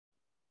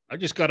I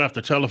just got off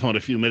the telephone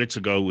a few minutes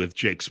ago with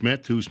Jake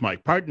Smith, who's my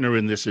partner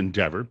in this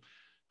endeavor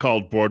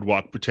called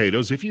Boardwalk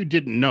Potatoes. If you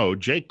didn't know,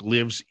 Jake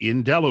lives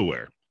in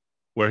Delaware,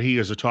 where he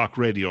is a talk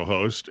radio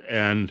host,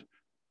 and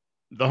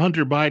the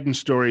Hunter Biden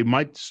story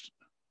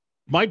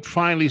might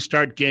finally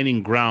start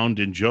gaining ground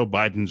in Joe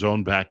Biden's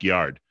own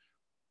backyard.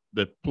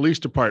 The police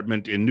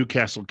department in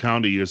Newcastle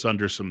County is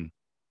under some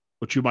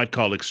what you might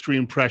call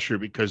extreme pressure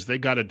because they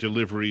got a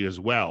delivery as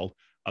well.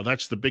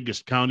 That's the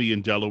biggest county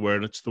in Delaware,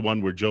 and it's the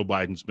one where Joe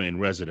Biden's main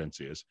residence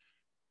is.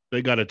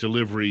 They got a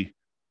delivery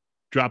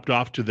dropped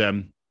off to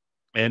them,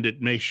 and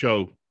it may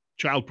show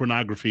child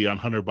pornography on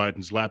Hunter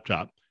Biden's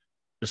laptop.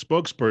 The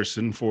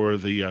spokesperson for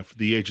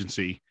the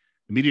agency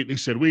immediately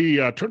said, "We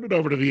turned it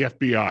over to the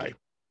FBI."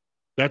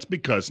 That's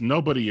because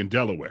nobody in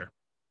Delaware,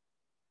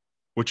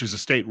 which is a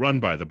state run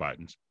by the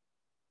Bidens,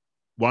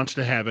 wants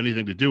to have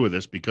anything to do with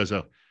this because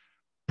of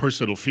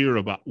personal fear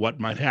about what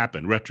might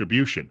happen,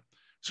 retribution.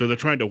 So they're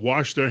trying to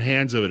wash their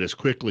hands of it as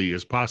quickly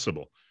as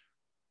possible.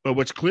 But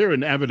what's clear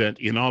and evident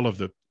in all of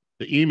the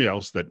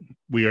emails that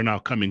we are now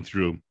coming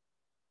through,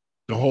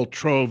 the whole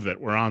trove that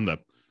were on the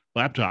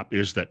laptop,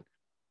 is that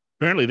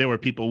apparently there were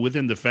people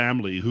within the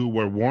family who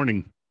were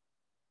warning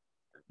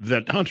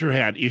that Hunter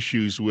had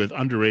issues with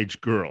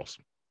underage girls.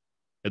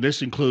 And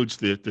this includes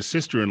the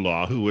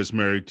sister-in-law who was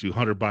married to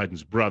Hunter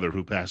Biden's brother,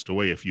 who passed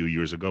away a few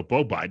years ago.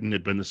 Beau Biden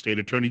had been the state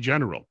attorney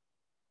general.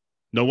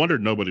 No wonder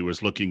nobody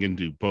was looking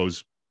into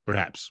Beau's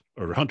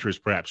Hunter's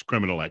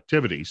criminal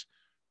activities,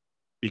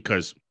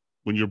 because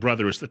when your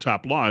brother is the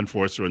top law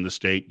enforcer in the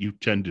state, you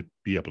tend to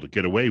be able to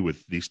get away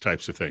with these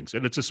types of things.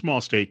 And it's a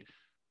small state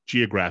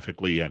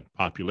geographically and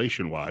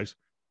population-wise.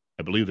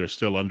 I believe there's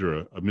still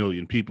under a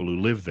million people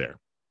who live there.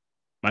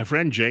 My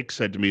friend Jake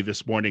said to me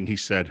this morning, he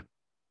said,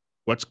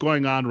 what's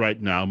going on right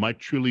now might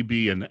truly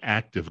be an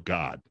act of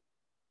God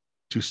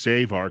to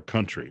save our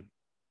country.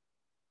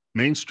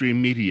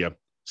 Mainstream media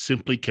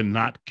simply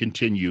cannot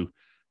continue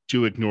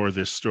to ignore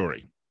this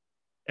story.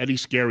 Eddie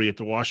Scarry at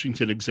the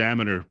Washington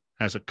Examiner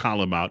has a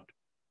column out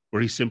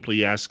where he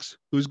simply asks,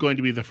 who's going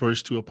to be the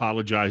first to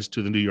apologize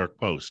to the New York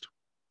Post?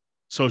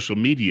 Social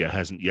media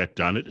hasn't yet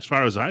done it. As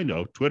far as I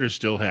know, Twitter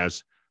still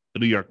has the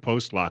New York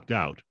Post locked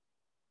out.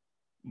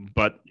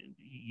 But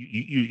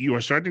you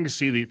are starting to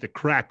see the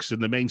cracks in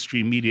the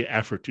mainstream media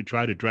effort to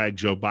try to drag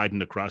Joe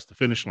Biden across the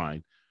finish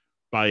line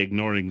by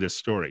ignoring this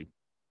story.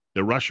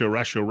 The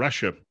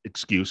Russia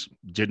excuse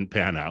didn't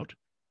pan out.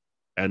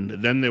 And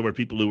then there were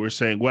people who were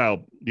saying,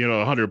 well,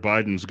 Hunter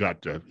Biden's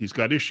he's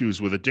got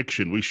issues with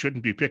addiction. We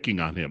shouldn't be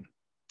picking on him.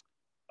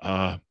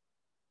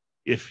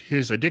 If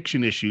his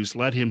addiction issues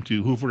led him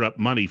to hoover up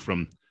money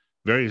from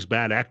various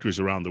bad actors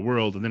around the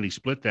world, and then he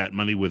split that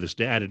money with his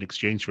dad in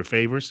exchange for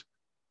favors,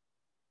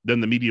 then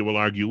the media will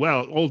argue,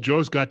 well, old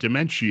Joe's got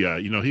dementia.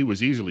 He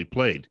was easily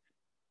played.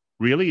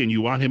 Really? And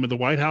you want him in the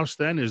White House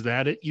then? Is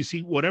that it? You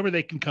see, whatever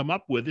they can come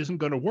up with isn't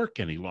going to work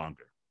any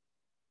longer.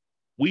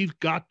 We've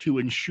got to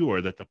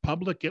ensure that the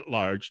public at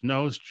large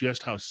knows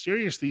just how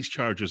serious these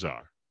charges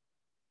are.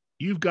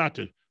 You've got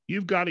to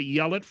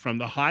yell it from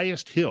the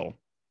highest hill,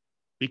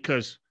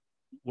 because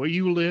where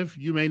you live,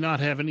 you may not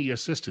have any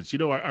assistance.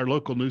 Our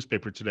local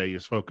newspaper today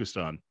is focused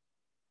on,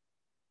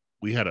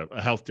 we had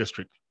a health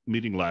district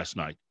meeting last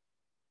night,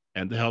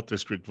 and the health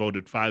district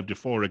voted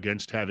 5-4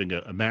 against having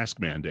a mask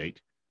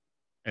mandate.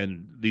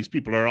 And these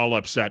people are all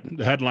upset.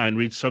 The headline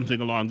reads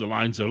something along the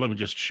lines of, let me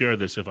just share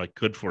this if I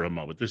could for a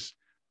moment. This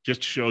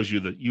just shows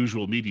you the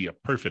usual media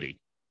perfidy.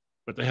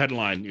 But the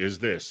headline is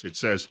this. It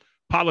says,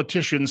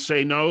 politicians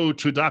say no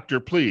to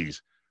Dr.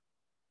 Please.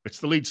 It's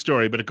the lead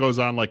story, but it goes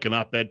on like an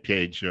op-ed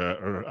page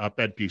or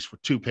op-ed piece for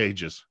 2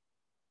 pages.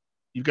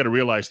 You've got to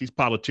realize these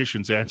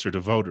politicians answer to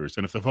voters.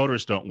 And if the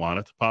voters don't want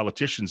it, the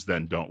politicians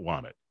then don't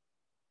want it.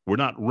 We're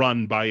not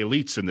run by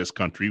elites in this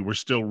country. We're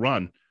still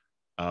run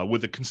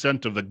with the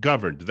consent of the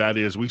governed. That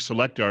is, we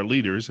select our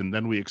leaders and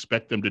then we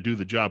expect them to do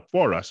the job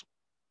for us,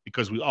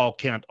 because we all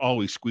can't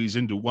always squeeze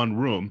into one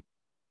room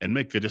and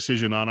make the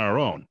decision on our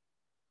own.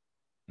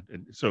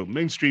 And so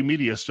mainstream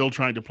media is still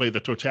trying to play the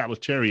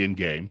totalitarian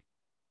game.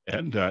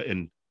 And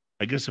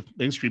I guess if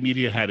mainstream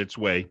media had its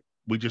way,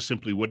 we just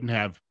simply wouldn't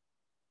have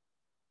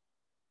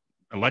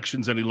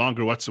elections any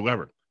longer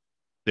whatsoever.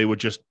 They would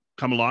just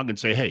come along and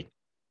say, hey,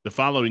 the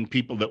following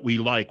people that we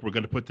like, we're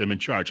going to put them in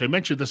charge. I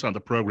mentioned this on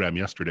the program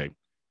yesterday.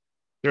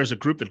 There's a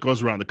group that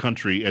goes around the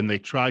country and they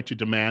try to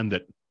demand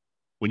that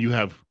when you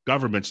have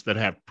governments that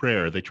have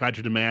prayer, they try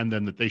to demand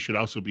then that they should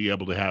also be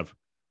able to have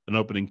an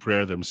opening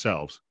prayer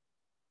themselves.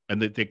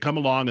 And they come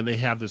along and they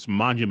have this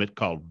monument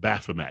called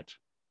Baphomet,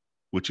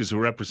 which is a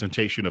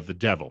representation of the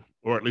devil,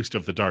 or at least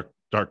of the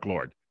dark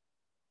Lord.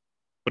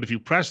 But if you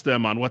press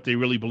them on what they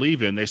really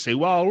believe in, they say,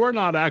 well, we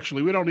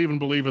don't even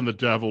believe in the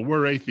devil.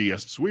 We're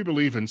atheists. We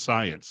believe in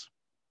science.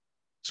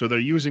 So they're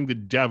using the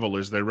devil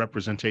as their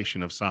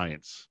representation of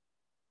science.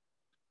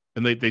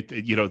 And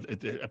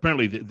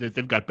apparently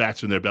they've got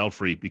bats in their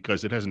belfry,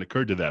 because it hasn't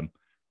occurred to them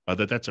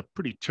that that's a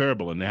pretty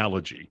terrible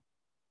analogy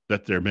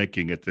that they're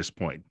making at this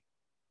point.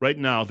 Right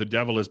now, the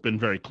devil has been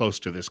very close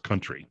to this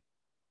country,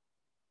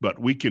 but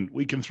we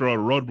can throw a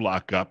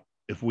roadblock up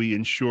if we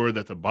ensure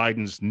that the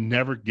Bidens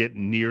never get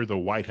near the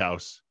White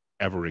House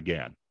ever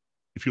again.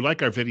 If you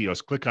like our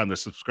videos, click on the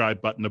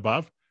subscribe button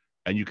above,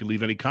 and you can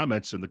leave any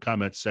comments in the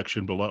comments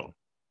section below.